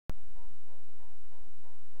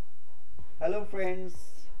Hello friends,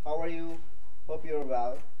 how are you? Hope you're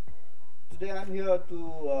well. Today I'm here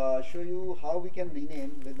to show you how we can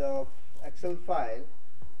rename with the Excel file.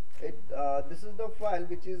 This is the file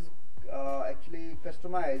which is actually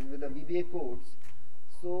customized with the VBA codes.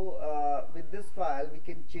 So with this file we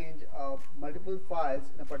can change multiple files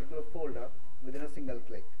in a particular folder within a single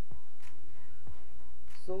click.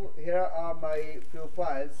 So here are my few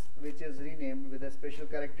files which is renamed with the special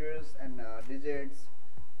characters and digits,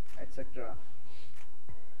 etc.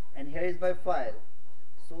 And here is my file.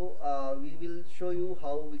 So we will show you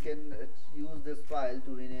how we can use this file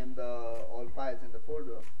to rename all files in the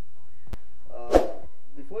folder.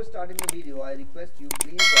 Before starting the video, I request you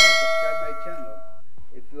please subscribe my channel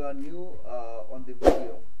if you are new on the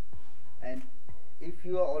video, and if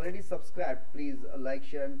you are already subscribed, please like,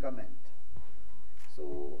 share and comment.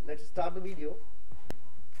 So let's start the video.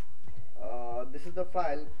 This is the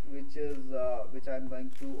file which I'm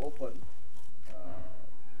going to open.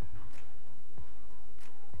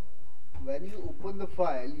 When you open the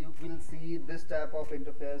file, you will see this type of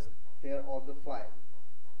interface here of the file.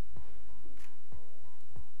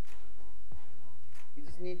 You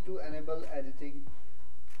just need to enable editing.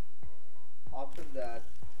 After that,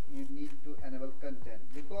 you need to enable content.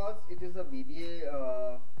 Because it is a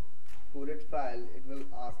VBA coded file, it will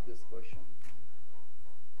ask this question.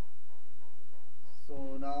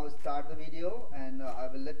 So now start the video, and I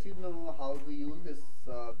will let you know how to use this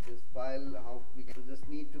file. How we can just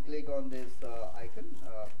need to click on this icon,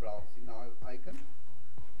 browsing now icon,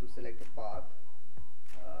 to select the path.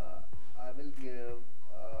 I will give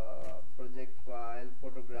project file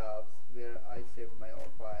photographs where I saved my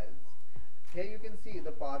all files. Here you can see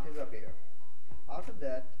the path is up here. After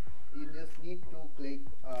that, you just need to click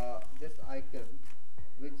this icon,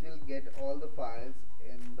 which will get all the files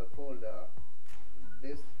in the folder.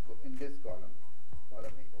 In this column,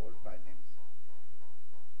 old file names.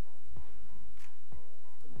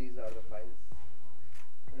 These are the files.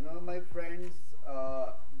 Remember, my friends,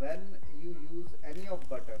 when you use any of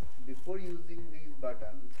button, before using these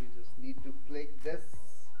buttons, you just need to click this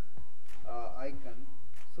icon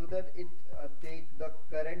so that it take the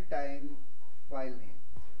current time file names.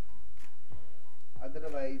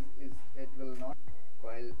 Otherwise, it will not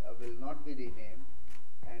will not be renamed,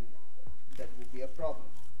 and that would be a problem.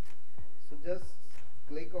 So just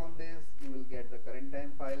click on this, you will get the current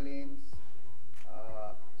time file names.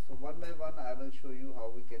 So one by one I will show you how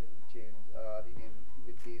we can change rename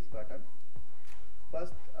with these buttons.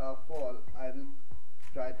 First of all, I will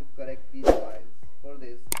try to correct these files. For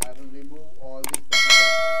this, I will remove all these special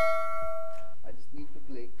characters. I just need to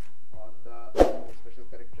click on the remove special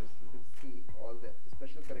characters. You can see all the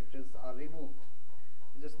special characters are removed.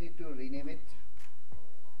 You just need to rename it.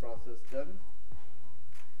 Process done.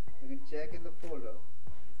 You can check in the folder,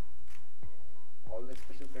 all the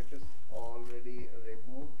special characters already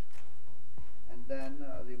removed, and then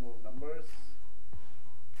remove numbers.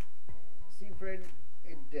 See friend,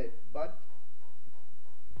 it did, but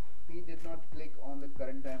we did not click on the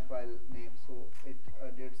current time file name, so it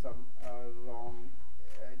did some wrong.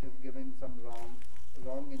 It is giving some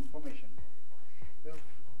wrong information.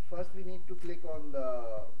 First we need to click on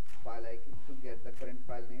the file icon to get the current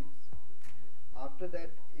file names. After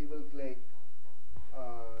that, you will click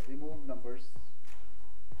remove numbers.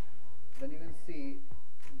 Then you can see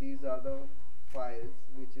these are the files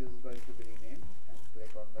which is going to be renamed, and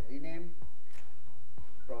click on the rename.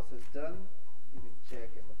 Process done. You can check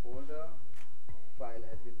in the folder. File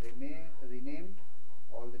has been renamed.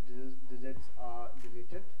 All the digits are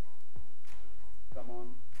deleted. Come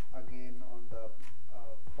on again on the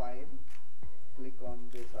file. Click on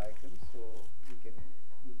this icon so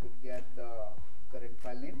you could get the current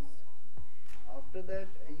file names. After that,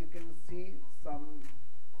 you can see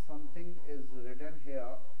something is written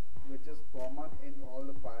here which is common in all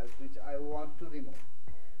the files which I want to remove.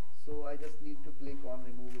 So I just need to click on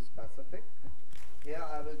remove specific. Here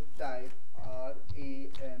I will type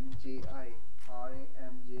RAMJI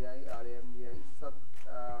sub.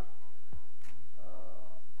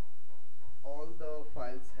 All the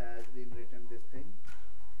files has been written this thing.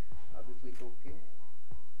 I will click OK.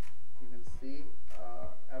 You can see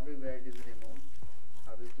everywhere it is removed.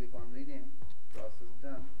 I will click on rename. Process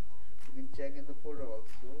done. You can check in the folder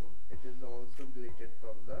also. It is also deleted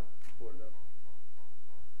from the folder,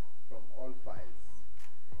 from all files.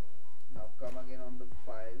 Now come again on the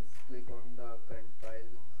files. Click on the current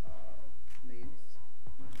file names.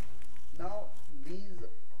 Now these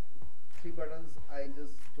three buttons I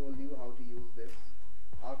just told you how to use this.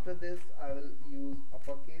 After this, I will use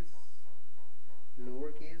uppercase,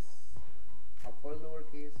 lowercase, upper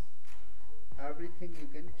lowercase, everything anything you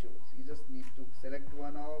can choose. You just need to select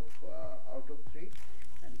one of out of three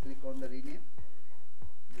and click on the rename.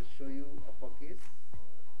 Just show you uppercase,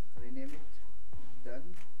 rename it, done.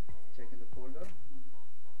 Check in the folder,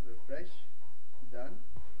 refresh, done.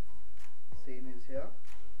 Same is here.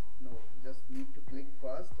 No, just need to click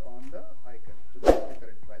first on the icon to get the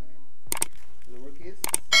correct file name. Lowercase,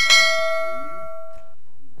 rename,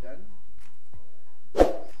 done.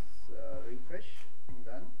 Refresh,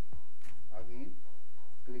 done. Again,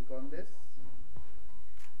 click on this,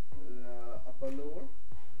 upper lower,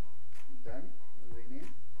 done. Rename,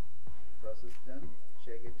 process done.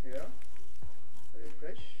 Check it here,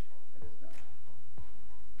 refresh, it is done.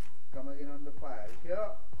 Come again on the file. Here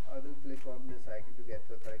I will click on this icon to get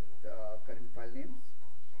the correct current file names.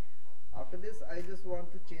 After this, I just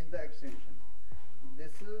want to change the extension.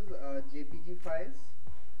 This is JPG files.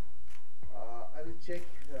 I will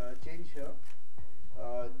change here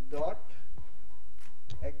dot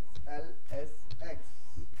XLSX.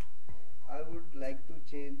 I would like to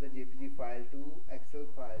change the JPG file to Excel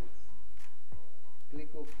files. Click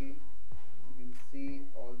OK. You can see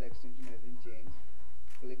all the extension has been changed.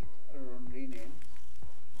 Click on rename.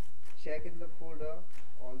 Check in the folder,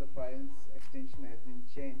 all the files extension has been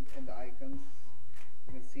changed and the icons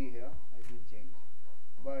you can see here has been changed.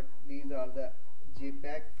 But these are the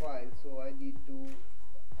JPEG files, so I need to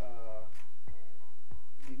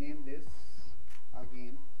rename this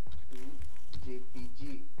again to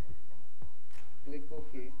JPG. Click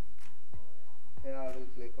OK. Here I will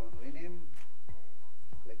click on rename.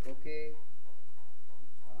 Click OK.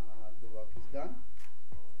 The work is done.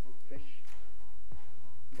 Refresh.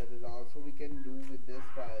 That is also we can do with these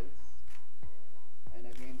files. And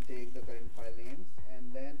again take the current file names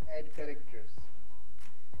and then add characters.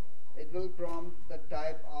 It will prompt the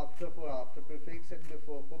type after for after prefix and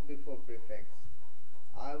before for before prefix.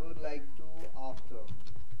 I would like to after.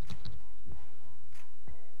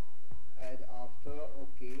 Add after,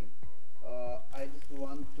 okay. I just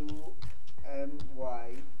want to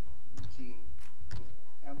MYG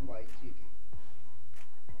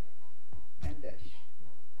and dash.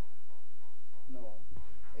 No,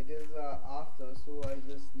 it is after, so I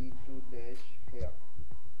just need to dash here.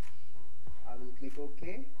 I will click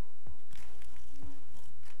OK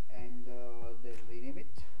and then rename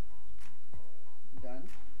it. Done.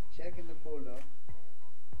 Check in the folder.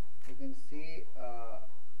 You can see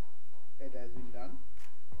it has been done.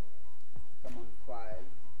 Come on file,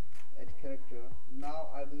 add character. Now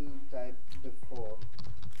I will type before.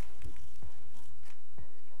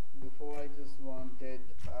 Before I just wanted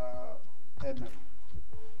mm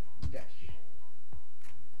dash.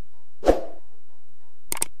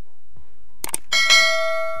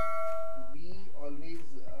 We always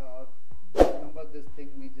remember this thing.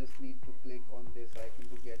 We just need to click on this icon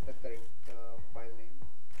to get the correct file name.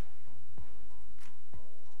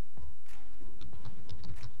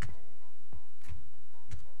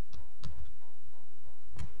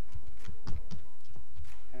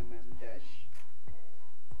 Dash.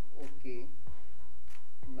 Okay.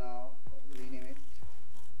 Now rename it.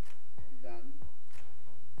 Done.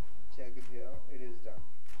 Check it here. It is done.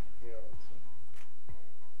 Here also.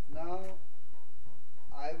 Now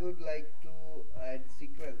I would like to add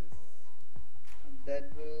sequence.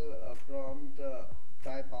 That will prompt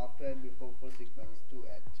type after and before for sequence to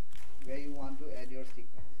add. Where you want to add your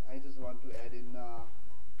sequence. I just want to add in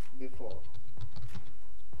before.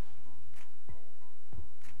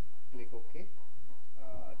 Click OK.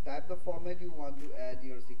 Type the format you want to add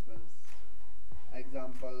your sequence.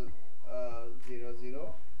 Example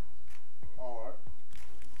 00 or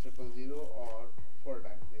 000 or 4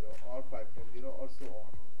 times 0 or 5 times 0 or so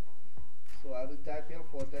on. So I will type here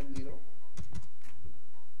 4 times 0.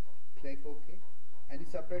 Click OK. Any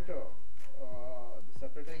separator, the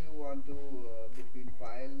separator you want to between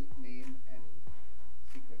file name and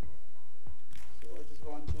sequence. So I just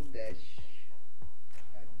want to dash.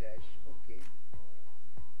 Dash. Okay.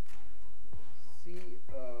 See,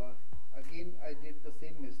 again I did the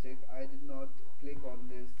same mistake. I did not click on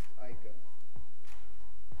this icon.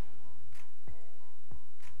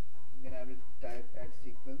 Then I will type add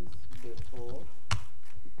sequence before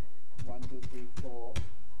 1 2 3 4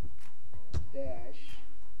 dash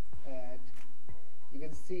add. You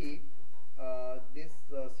can see this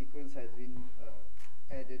sequence has been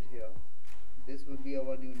added here. This will be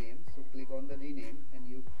our new name. So click on the rename and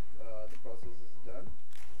you the process is done.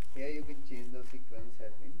 Here you can change the sequence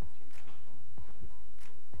has been changed.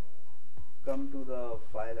 Come to the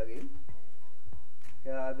file again.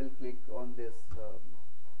 Here I will click on this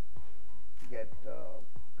get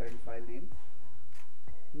current file name.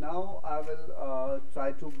 Now I will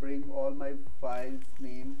try to bring all my files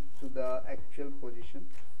name to the actual position.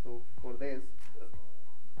 So for this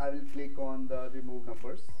I will click on the remove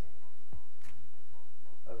numbers,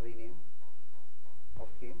 rename,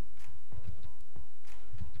 okay,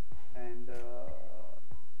 and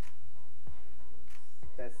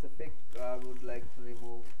specific I would like to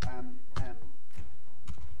remove mm.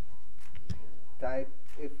 Type,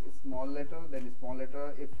 if small letter then small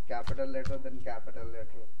letter, if capital letter then capital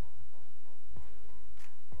letter,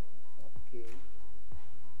 okay.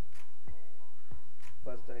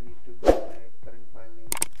 First I need to get my current file name,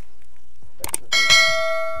 specific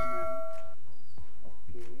mm,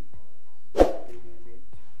 okay, rename it,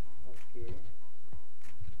 okay,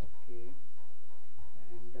 okay,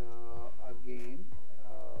 and again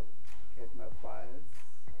get my files,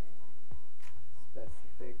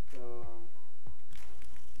 specific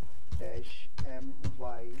dash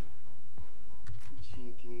my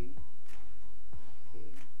gd,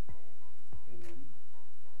 okay, rename,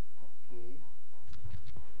 okay,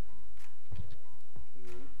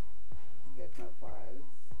 okay, get my files,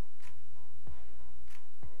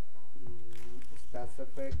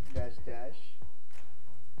 specific dash dash,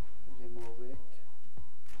 remove it,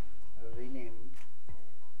 rename,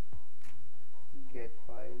 get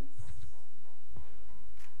files.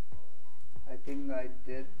 I think I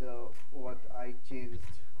did what I changed.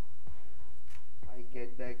 I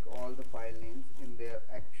get back all the file names in their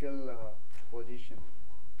actual position.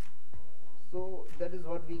 So that is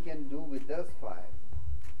what we can do with this file.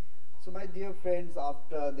 So my dear friends,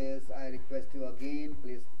 after this I request you again,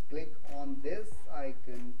 please click on this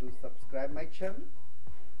icon to subscribe my channel,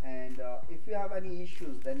 and if you have any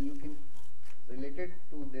issues then you can related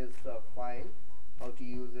to this file, how to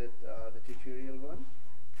use it, the tutorial one,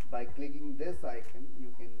 by clicking this icon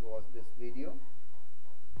you can watch this video.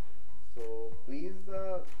 So please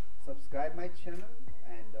subscribe my channel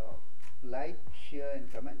and like, share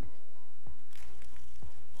and comment.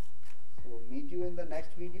 So meet you in the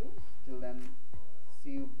next videos. Till then,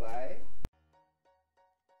 see you, bye.